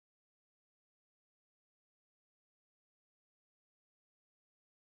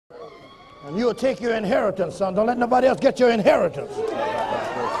And you'll take your inheritance, son. Don't let nobody else get your inheritance.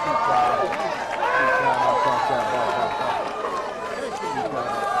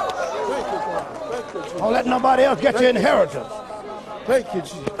 Don't let nobody else get your inheritance. Thank you,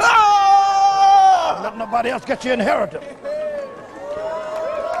 Jesus. Don't let nobody else get your inheritance.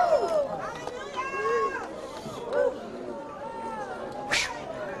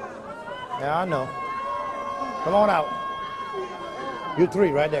 Yeah, I know. Come on out. You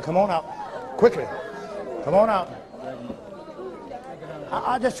three right there. Come on out. Quickly. Come on out.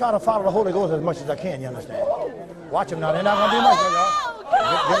 I just try to follow the Holy Ghost as much as I can, you understand? Watch them now. They're not going to be much, y'all.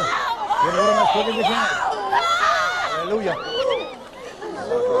 Get rid of them as quick as you can. Hallelujah.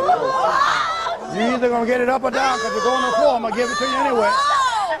 You're either going to get it up or down, because you're going to the floor. I'm going to give it to you anyway.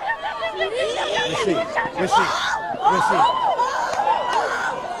 Receive. Receive. Receive.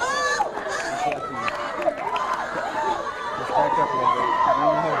 Let's back up a little bit.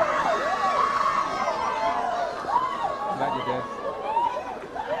 Not your dad.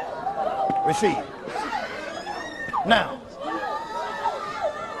 Receive. Now.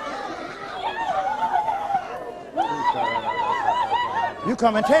 You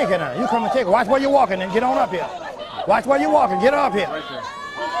come and take it now. You come and take it. Watch where you're walking and get on up here. Watch where you're walking. Get up here.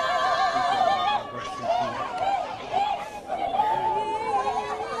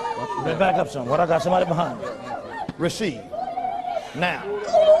 Let's back up some. What? I got somebody behind me. Receive. Now.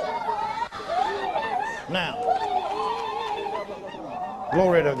 Now.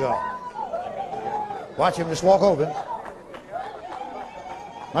 Glory to God. Watch him just walk over.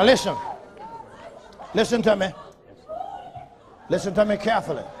 Now listen. Listen to me. Listen to me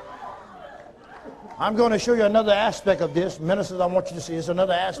carefully. I'm going to show you another aspect of this. Ministers, I want you to see it's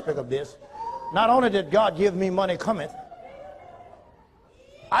another aspect of this. Not only did God give me money cometh,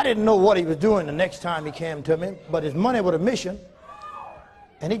 I didn't know what he was doing the next time he came to me, but his money was a mission.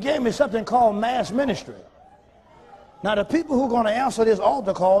 And he gave me something called mass ministry. Now the people who are going to answer this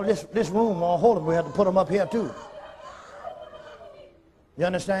altar call, this room on hold them, we have to put them up here too. You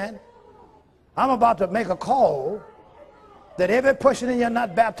understand? I'm about to make a call that every person in here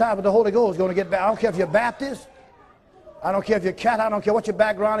not baptized with the Holy Ghost is going to get baptized. I don't care if you're Baptist. I don't care if you're Catholic. I don't care what your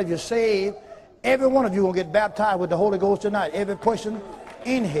background, if you're saved. Every one of you will get baptized with the Holy Ghost tonight. Every person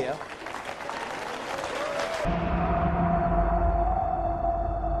in here.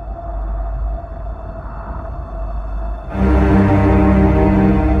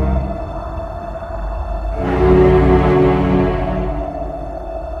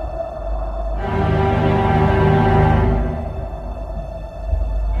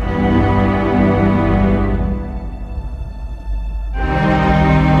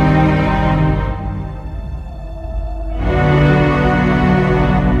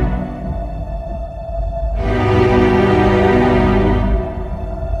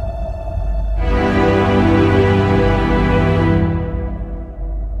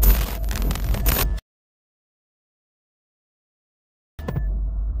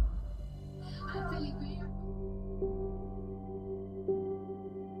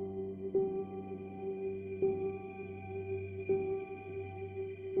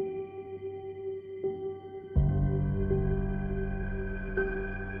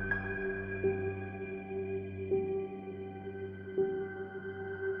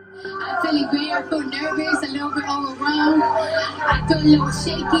 I'm feeling great, I feel nervous, a little bit overwhelmed. I feel a little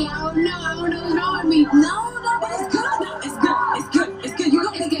shaky, I don't know what's wrong with me. No, but it's good. No, it's good. You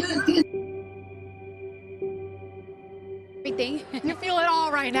gotta get it. Everything. You feel it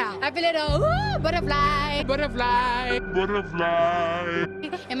all right now. I feel it all, ooh, butterfly. Butterfly. Butterfly.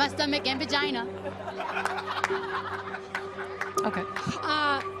 In my stomach and vagina. Okay.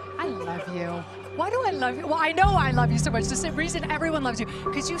 I love you. Why do I love you? Well, I know I love you so much. The reason everyone loves you,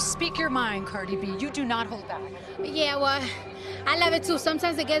 because you speak your mind, Cardi B. You do not hold back. Yeah, well, I love it too.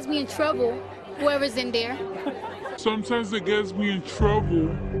 Sometimes it gets me in trouble, whoever's in there. Sometimes it gets me in trouble.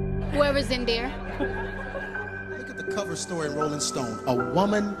 Whoever's in there. Look at the cover story in Rolling Stone, a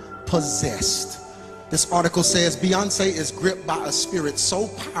woman possessed. This article says Beyonce is gripped by a spirit so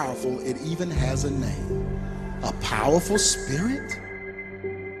powerful it even has a name. A powerful spirit?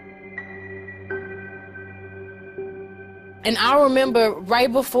 And I remember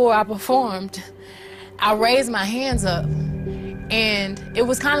right before I performed, I raised my hands up, and it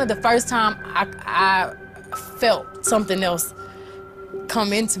was kind of the first time I felt something else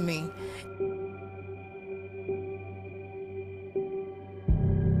come into me.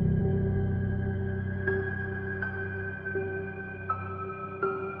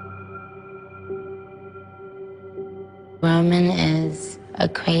 Roman is a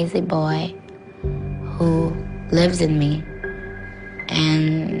crazy boy who lives in me,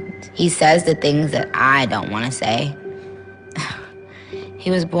 and he says the things that I don't want to say. He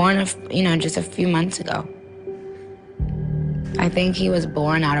was born, just a few months ago. I think he was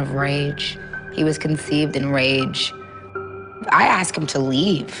born out of rage. He was conceived in rage. I asked him to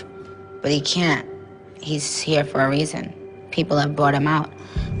leave, but he can't. He's here for a reason. People have brought him out.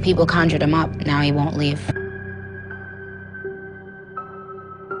 People conjured him up. Now he won't leave.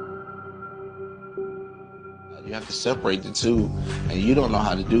 You have to separate the two, and you don't know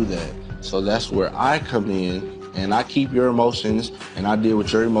how to do that. So that's where I come in, and I keep your emotions, and I deal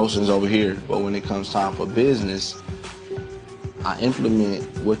with your emotions over here. But when it comes time for business, I implement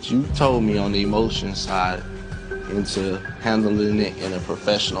what you told me on the emotion side into handling it in a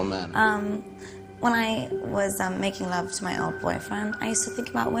professional manner. When I was making love to my old boyfriend, I used to think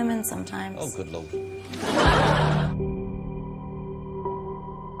about women sometimes. Oh, good Lord.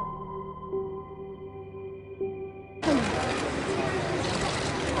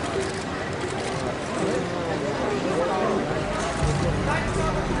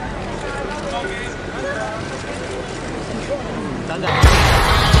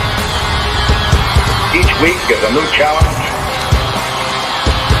 Each week is a new challenge.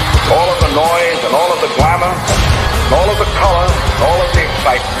 All of the noise and all of the glamour, and all of the color, and all of the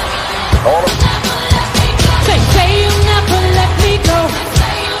excitement, all of... Say you'll never let me go.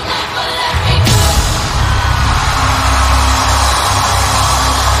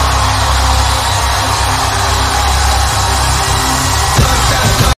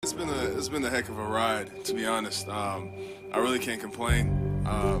 It's been a heck of a ride, to be honest. I really can't complain.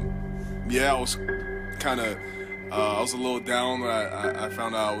 Yeah, I was kind of, I was a little down when I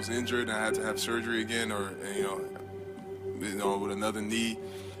found out I was injured and I had to have surgery again, or with another knee.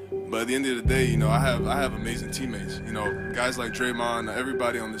 But at the end of the day, I have amazing teammates. Guys like Draymond,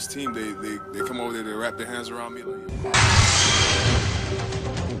 everybody on this team, they come over there, they wrap their hands around me.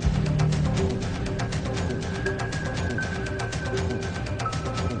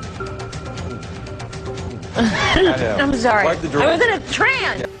 I'm sorry. I was in a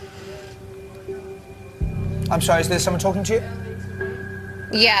trance. I'm sorry, is there someone talking to you?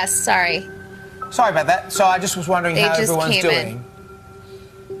 Yes, sorry. Sorry about that. So I just was wondering how everyone's doing.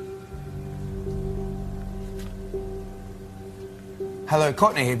 Hello,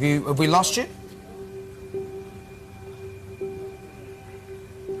 Courtney, have we lost you?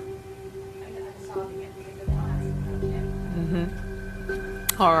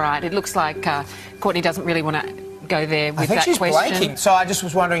 All right, it looks like Courtney doesn't really want to go there with that question. I think she's blanking, so I just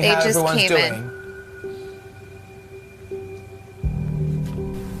was wondering how everyone's doing.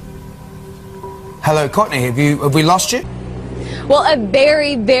 Hello, Courtney, have we lost you? Well, a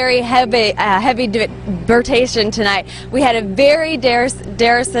very, very heavy debatation tonight. We had a very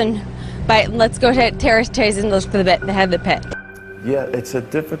Darrison, but let's go to Terrace and look for the head of the pit. Yeah, it's a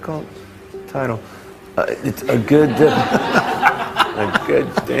difficult title. It's a good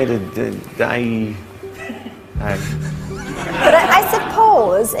day to die. But I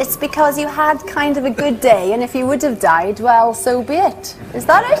suppose it's because you had kind of a good day, and if you would have died, well, so be it. Is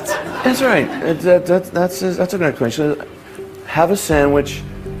that it? That's right. That's a good question. Have a sandwich,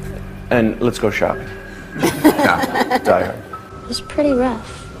 and let's go shopping. Die hard. It was pretty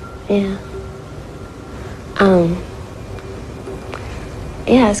rough. Yeah.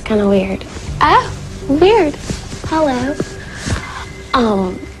 Yeah, it's kind of weird. Ah, weird. Hello.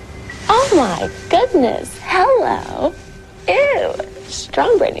 Oh my goodness. Hello. Ew.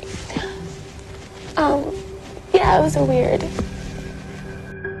 Strong Brittany. Yeah, it was a weird.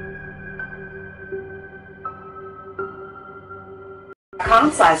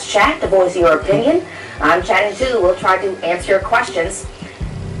 .com/chat to voice your opinion. I'm chatting too. We'll try to answer your questions.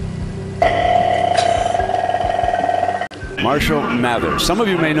 Marshall Mathers. Some of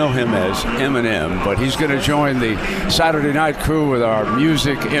you may know him as Eminem, but he's going to join the Saturday night crew with our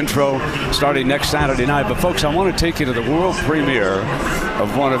music intro starting next Saturday night. But folks, I want to take you to the world premiere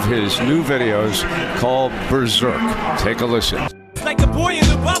of one of his new videos called Berserk. Take a listen. It's like the boy in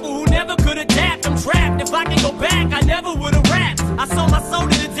the bubble who never could adapt. I'm trapped. If I can go back, I never would have rapped. I sold my soul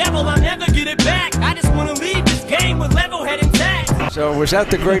to the devil. I'll never get it back. I just want to leave this game with level head intact. So was that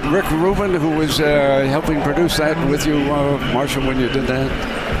the great Rick Rubin who was helping produce that with you, Marshall, when you did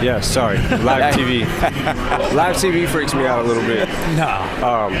that? Yeah, sorry. Live TV. Live TV freaks me out a little bit.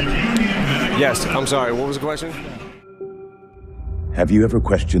 No. Yes, I'm sorry. What was the question? Have you ever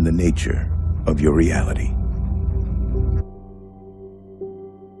questioned the nature of your reality?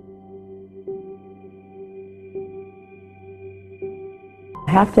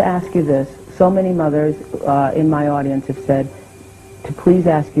 I have to ask you this. So many mothers in my audience have said to please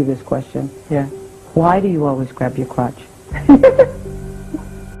ask you this question. Yeah. Why do you always grab your crotch?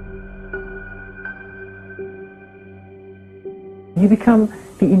 You become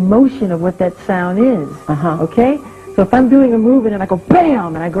the emotion of what that sound is. Okay? So if I'm doing a move and then I go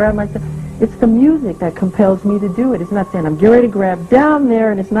bam and I grab myself, it's the music that compels me to do it. It's not saying I'm getting ready to grab down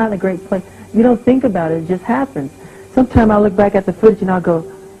there and it's not in a great place. You don't think about it, it just happens. Sometimes I'll look back at the footage and I'll go,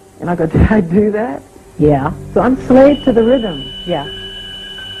 did I do that? Yeah. So I'm slave to the rhythm. Yeah.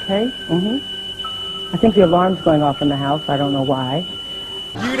 Okay? I think the alarm's going off in the house. I don't know why.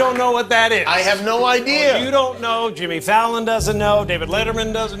 You don't know what that is. I have no idea. You don't know. Jimmy Fallon doesn't know. David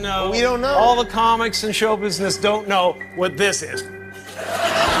Letterman doesn't know. We don't know. All the comics and show business don't know what this is.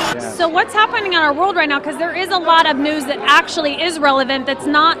 So what's happening in our world right now? Because there is a lot of news that actually is relevant that's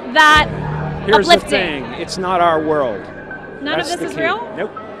not that Here's uplifting. the thing. It's not our world. None That's of this the is key. real?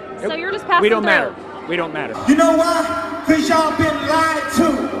 Nope. So you're just passing We don't through. matter. We don't matter. You know why? Because y'all been lied to.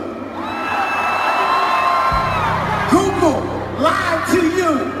 Google lied to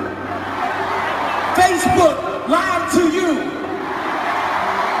you. Facebook lied to you.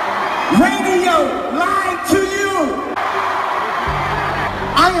 Radio lied to you.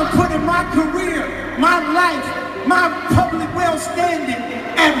 I am putting my career, my life, my public well-standing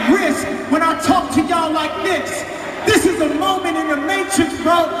at risk when I talk to y'all like this. This is a moment in the matrix,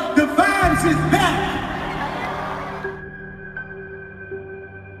 bro. The vibes is back.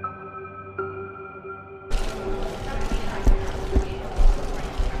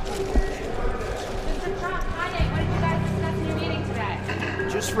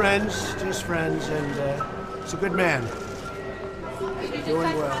 Just friends, and he's a good man.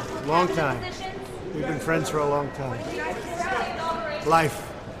 Doing well. Long time. We've been friends for a long time. Life.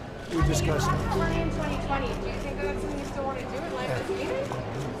 We discussed it.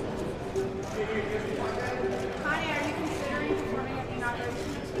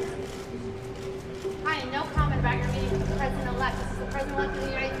 Hi, no comment about your meeting with the president-elect. This is the president-elect of the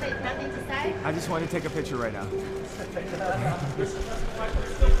United States. Nothing to say? I just want to take a picture right now.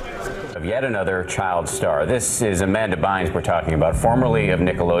 Of yet another child star. This is Amanda Bynes we're talking about, formerly of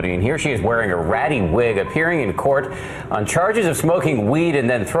Nickelodeon. Here she is wearing a ratty wig, appearing in court on charges of smoking weed and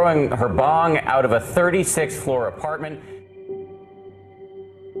then throwing her bong out of a 36th floor apartment.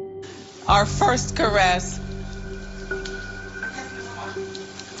 Our first caress.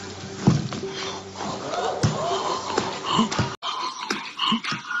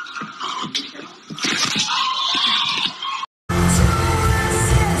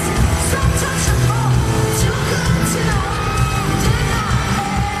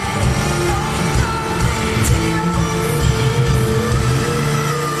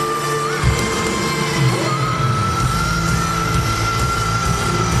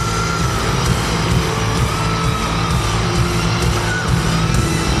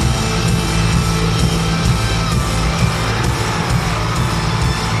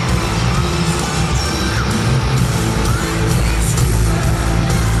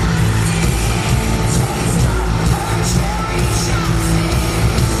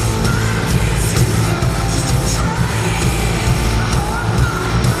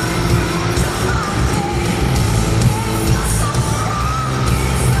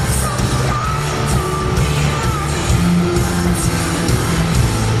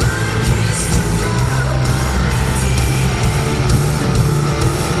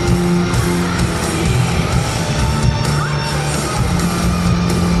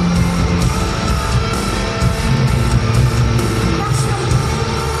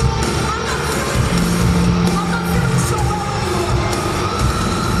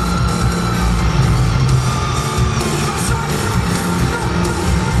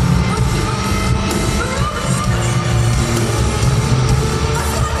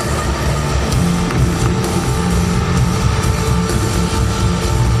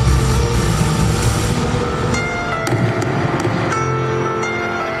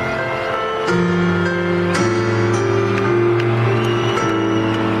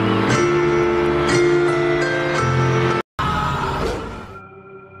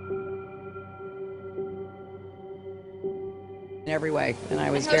 In every way, and I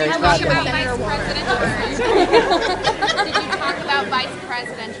was very proud of it. Did you talk about vice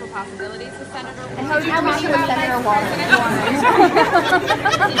presidential possibilities with Senator Warren? And how much with Senator Warren?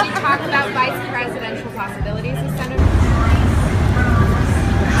 Did you talk about vice presidential possibilities with Senator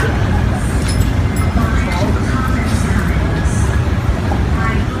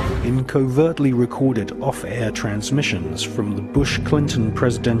In covertly recorded off-air transmissions from the Bush-Clinton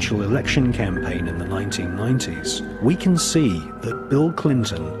presidential election campaign in the 1990s, we can see that Bill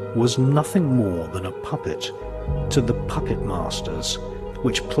Clinton was nothing more than a puppet to the puppet masters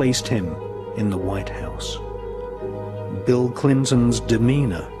which placed him in the White House. Bill Clinton's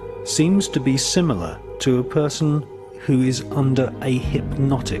demeanor seems to be similar to a person who is under a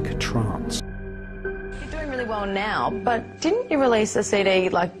hypnotic trance. You're doing really well now, but didn't you release a CD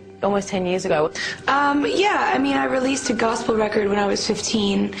like almost 10 years ago? Yeah, I mean, I released a gospel record when I was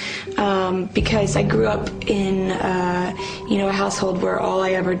 15 because I grew up in, you know, a household where all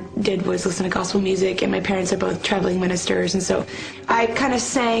I ever did was listen to gospel music, and my parents are both traveling ministers, and so I kind of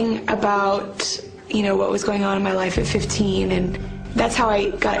sang about, you know, what was going on in my life at 15, and that's how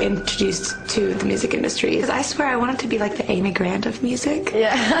I got introduced to the music industry. Because I swear I wanted to be like the Amy Grant of music,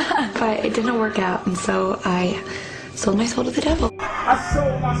 but it didn't work out, and so I sold my soul to the devil. I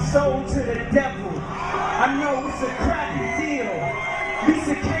sold my soul to the devil. I know it's a crappy deal.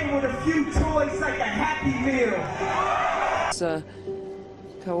 Lisa came with a few toys like a Happy Meal.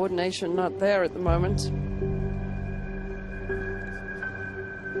 It's coordination not there at the moment.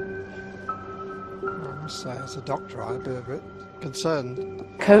 I must say, as a doctor, I'd be a bit concerned.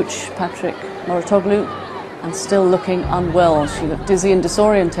 Coach Patrick Moratoglu, and still looking unwell. She looked dizzy and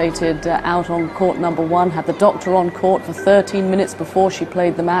disorientated out on court number 1, had the doctor on court for 13 minutes before she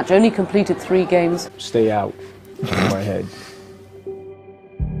played the match, only completed 3 games. Stay out of my head.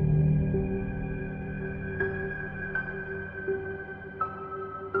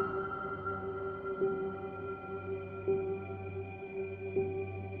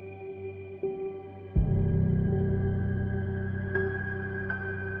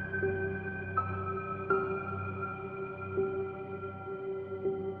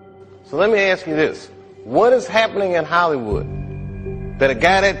 So let me ask you this. What is happening in Hollywood that a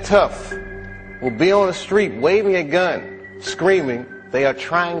guy that tough will be on the street waving a gun, screaming, "They are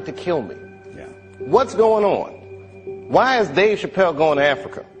trying to kill me"? Yeah. What's going on? Why is Dave Chappelle going to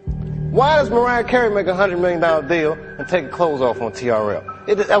Africa? Why does Mariah Carey make a $100 million deal and take her clothes off on TRL?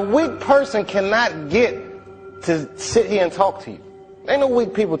 A weak person cannot get to sit here and talk to you. Ain't no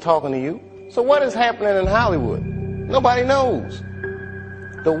weak people talking to you. So what is happening in Hollywood? Nobody knows.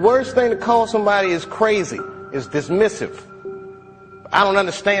 The worst thing to call somebody is crazy, is dismissive. I don't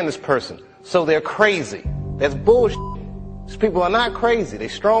understand this person, so they're crazy. That's bullshit. These people are not crazy. They're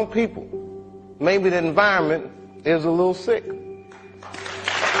strong people. Maybe the environment is a little sick.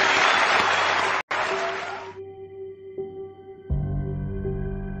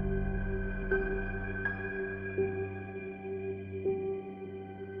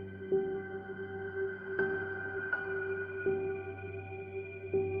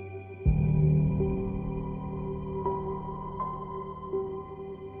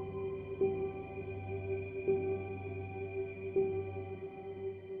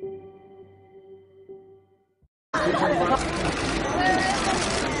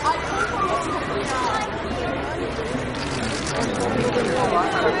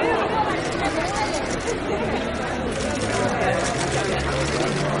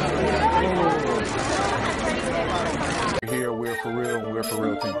 Here, we're for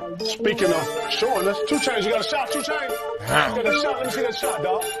real people. Speaking of showing us, 2 Chainz, you got a shot, 2 Chainz? You got a shot, let me see that shot,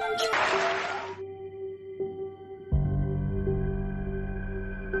 dog.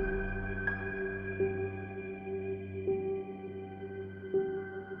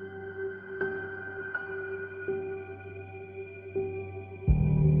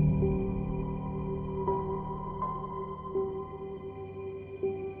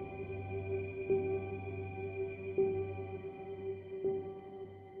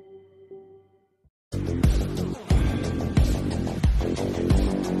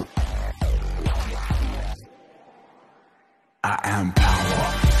 I am power.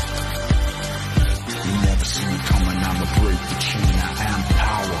 You never see me coming, I'ma break the chain. I am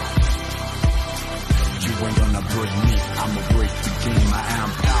power. You ain't gonna break me, I'ma break the game. I am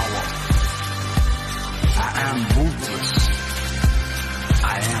power. I am ruthless.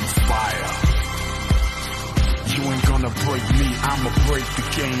 I am fire. You ain't gonna break me, I'ma break the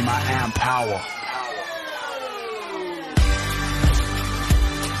game. I am power.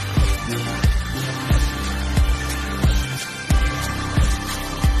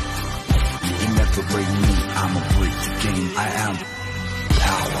 To break me, I'ma break the game. I am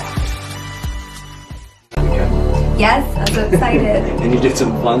power. Yes, I'm so excited. And you did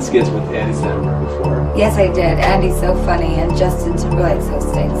some fun skits with Andy Samberg before. Yes, I did. Andy's so funny, and Justin Timberlake's so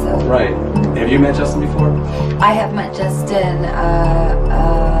stinks. So. Right. Have you met Justin before? I have met Justin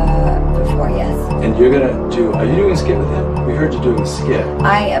before, yes. And you're gonna do, are you doing a skit with him? We heard you doing a skit.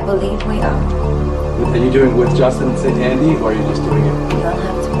 I believe we are. Are you doing it with Justin and St. Andy, or are you just doing it? You'll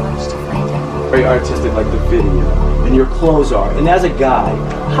have to watch to find out. Very artistic, like the video, and your clothes are. And as a guy,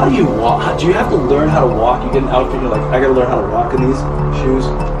 how do you walk? Do you have to learn how to walk? You get an outfit, you're like, I gotta learn how to walk in these shoes?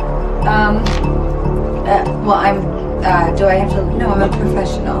 Well, I'm Do I have to? No, I'm a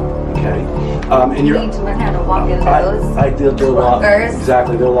professional. Okay. And You you're. need to learn how to walk in those. I did the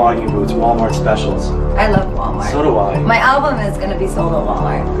exactly. They're logging boots, Walmart specials. I love Walmart. So do I. My album is going to be sold at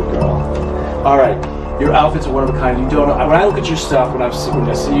Walmart. Good girl. All right. Your outfits are one of a kind. You don't. When I look at your stuff, when I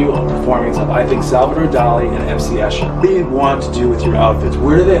see you performing and stuff, I think Salvador Dali and MC Escher. What do you want to do with your outfits?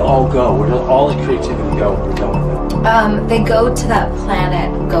 Where do they all go? Where does all the creativity go? We're done with it. They go to that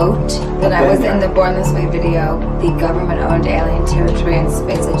planet Goat that I was in the Born This Way video, the government-owned alien territory in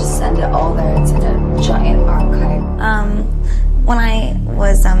space. I just send it all there. It's in a giant archive. When I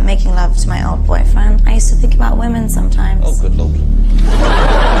was making love to my old boyfriend, I used to think about women sometimes. Oh, good Lord.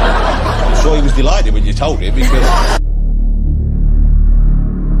 I'm sure he was delighted when you told him because...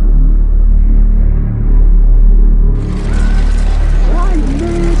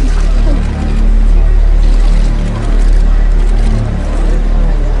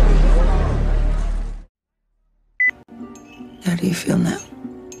 How do you feel now?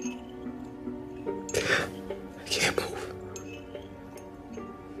 I can't move.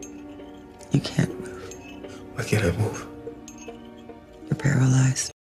 You can't move. Why can't I move? You're paralyzed.